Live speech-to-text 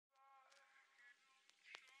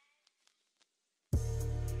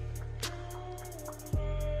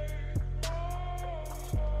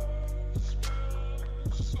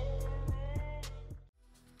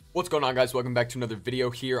What's going on, guys? Welcome back to another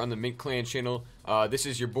video here on the Mint Clan channel. This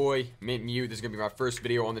is your boy, Mint Mew. This is going to be my first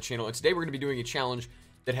video on the channel, and today we're going to be doing a challenge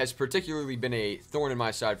that has particularly been a thorn in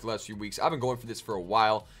my side for the last few weeks. I've been going for this for a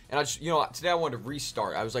while, and I just, today I wanted to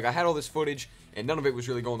restart. I was like, I had all this footage, and none of it was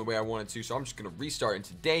really going the way I wanted to, so I'm just going to restart, and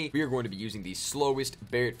today we are going to be using the slowest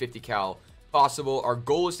Barrett 50 cal possible. Our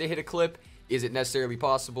goal is to hit a clip. Is it necessarily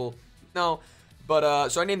possible? No, but,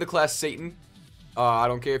 so I named the class Satan. I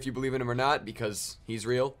don't care if you believe in him or not, because he's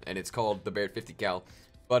real, and it's called the Barrett 50 cal.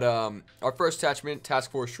 But our first attachment,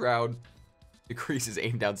 Task Force Shroud, decreases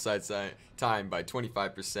aim down sight time by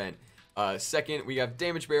 25%. Second, we have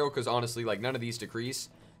Damage Barrel, because honestly, like, none of these decrease.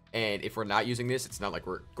 And if we're not using this, it's not like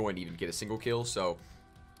we're going to even get a single kill. So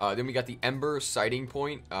then we got the Ember Sighting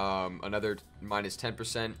Point, another minus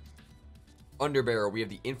 10%. Under Barrel, we have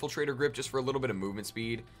the Infiltrator Grip, just for a little bit of movement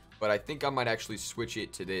speed. But I think I might actually switch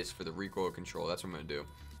it to this for the recoil control. That's what I'm going to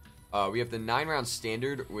do. We have the 9-round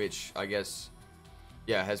standard, which I guess,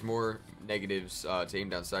 yeah, has more negatives to aim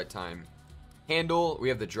down sight time. Handle, we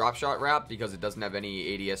have the drop shot wrap because it doesn't have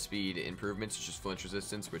any ADS speed improvements. It's just flinch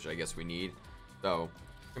resistance, which I guess we need. So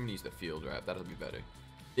I'm going to use the field wrap. That'll be better.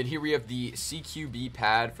 Then here we have the CQB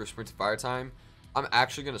pad for sprint to fire time. I'm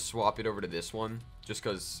actually going to swap it over to this one just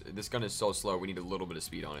because this gun is so slow. We need a little bit of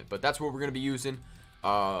speed on it. But that's what we're going to be using.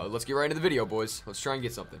 Let's get right into the video, boys. Let's try and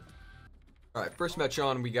get something. Alright, first match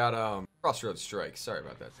on, we got, Crossroads Strike. Sorry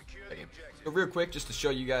about that. So real quick, just to show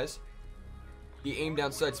you guys, the aim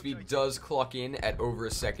down sight speed does clock in at over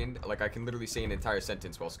a second. Like, I can literally say an entire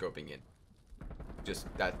sentence while scoping in. Just,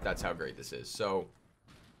 that's how great this is. So,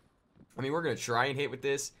 I mean, we're gonna try and hit with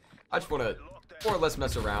this. I just want to more or less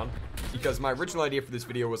mess around, because my original idea for this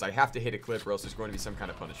video was I have to hit a clip or else there's going to be some kind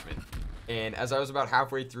of punishment. And as I was about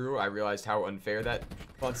halfway through, I realized how unfair that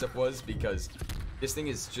concept was, because this thing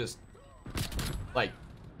is just, like,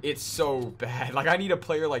 it's so bad. Like, I need a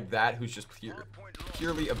player like that who's just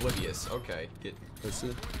purely oblivious. Okay, let's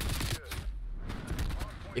see.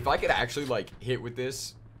 If I could actually, like, hit with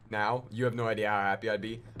this now, you have no idea how happy I'd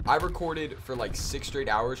be. I recorded for, like, 6 straight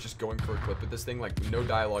hours just going for a clip with this thing. Like, no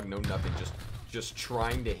dialogue, no nothing. Just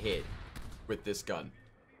trying to hit with this gun.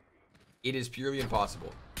 It is purely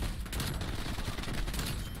impossible.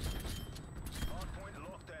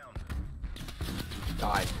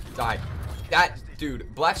 Die. That,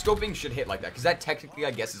 dude, black scoping should hit like that, because that technically,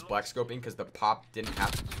 I guess, is black scoping, because the pop didn't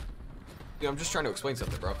have to. Dude, I'm just trying to explain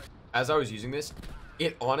something, bro. As I was using this,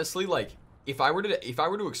 it honestly, like, if I were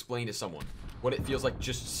to explain to someone what it feels like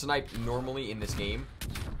just snipe normally in this game,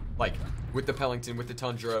 like, with the Pellington, with the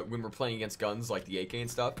Tundra, when we're playing against guns, like the AK and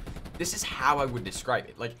stuff, this is how I would describe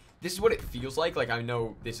it. Like, this is what it feels like. Like, I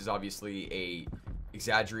know this is obviously a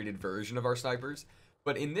exaggerated version of our snipers,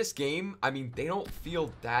 but in this game, I mean, they don't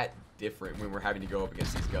feel that different when we're having to go up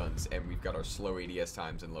against these guns, and we've got our slow ADS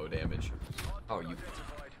times and low damage. Oh, you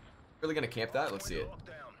really gonna camp that? Let's see it.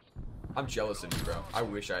 I'm jealous of you, bro. I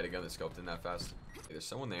wish I had a gun that scoped in that fast. Hey, there's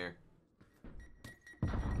someone there.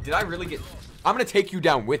 Did I really get... I'm gonna take you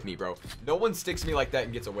down with me, bro. No one sticks me like that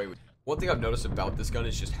and gets away with it. One thing I've noticed about this gun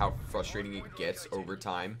is just how frustrating it gets over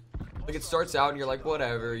time. Like, it starts out and you're like,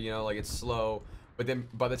 whatever, you know, like, it's slow. But then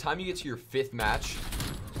by the time you get to your 5th match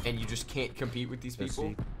and you just can't compete with these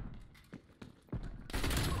people,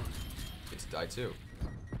 it's die too.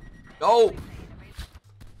 No!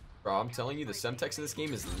 Bro, I'm telling you, the Semtex in this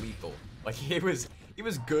game is lethal. Like, it was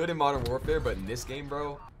good in Modern Warfare, but in this game,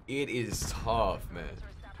 bro, it is tough, man.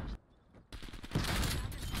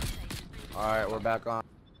 Alright, we're back on.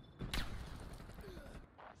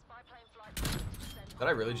 Did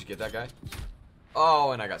I really just get that guy?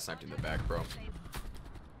 Oh, and I got sniped in the back, bro.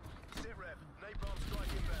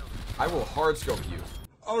 I will hard scope you.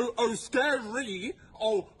 Oh, scary.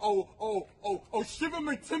 Oh, shiver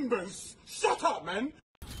my timbers. Shut up, man.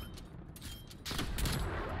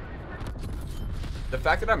 The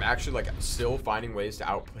fact that I'm actually, like, still finding ways to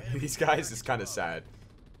outplay these guys is kind of sad.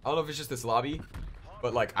 I don't know if it's just this lobby,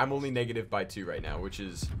 but, like, I'm only negative by 2 right now, which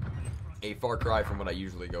is a far cry from what I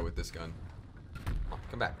usually go with this gun. Oh,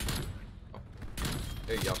 come back. Oh.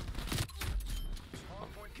 There you go.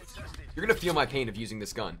 You're gonna feel my pain of using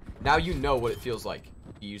this gun. Now you know what it feels like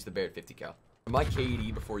to use the Barrett 50 cal. My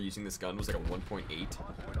KD before using this gun was like a 1.8.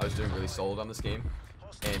 I was doing really solid on this game.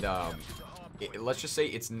 And, let's just say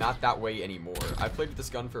it's not that way anymore. I played with this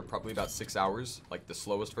gun for probably about 6 hours, like the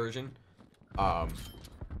slowest version.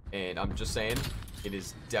 And I'm just saying, it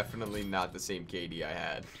is definitely not the same KD I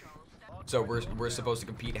had. So we're supposed to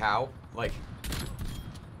compete how? Like,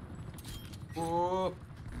 ooh.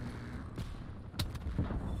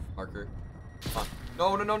 Marker. Come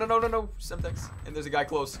on. No. Semtex. And there's a guy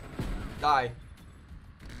close. Die.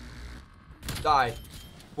 Die.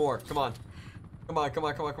 More. Come on. Come on, come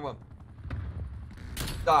on, come on, come on.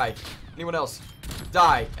 Die. Anyone else?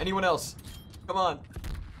 Die. Anyone else? Come on.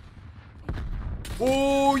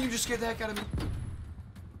 Oh, you just scared the heck out of me.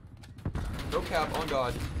 No cap, on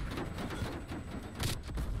God.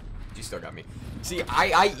 She still got me. See,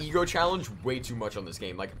 I ego challenge way too much on this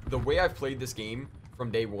game. Like, the way I've played this game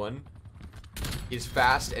from day one is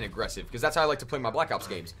fast and aggressive. Because that's how I like to play my Black Ops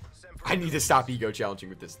games. I need to stop ego challenging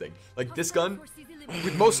with this thing. Like, this gun,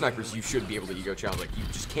 with most snipers, you should be able to ego challenge. Like, you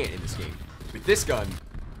just can't in this game. With this gun,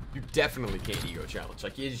 you definitely can't ego challenge.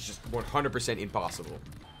 Like, it is just 100% impossible.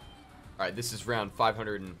 Alright, this is round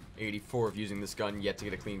 584 of using this gun, yet to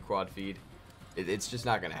get a clean quad feed. It's just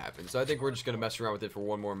not going to happen. So I think we're just going to mess around with it for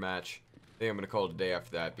one more match. I think I'm going to call it a day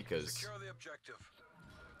after that because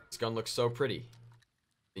this gun looks so pretty.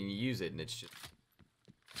 And you use it and it's just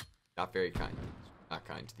not very kind. It's not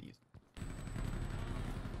kind to the user.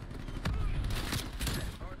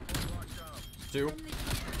 2.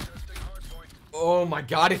 Oh my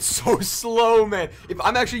God, it's so slow, man. If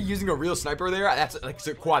I'm actually using a real sniper there, that's like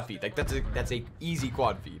a quad feed. Like that's a easy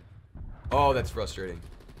quad feed. Oh, that's frustrating.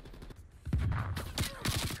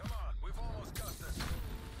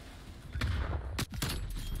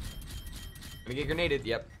 Gonna get grenaded,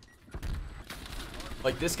 yep.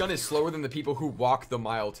 Like, this gun is slower than the people who walk the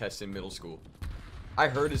mile test in middle school. I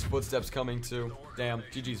heard his footsteps coming too. Damn,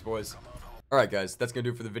 GG's boys. Alright guys, that's gonna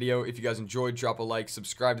do it for the video. If you guys enjoyed, drop a like,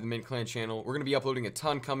 subscribe to the Mint Clan channel. We're gonna be uploading a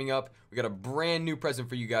ton coming up. We got a brand new present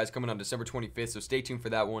for you guys coming on December 25th, so stay tuned for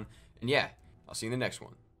that one. And yeah, I'll see you in the next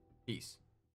one. Peace.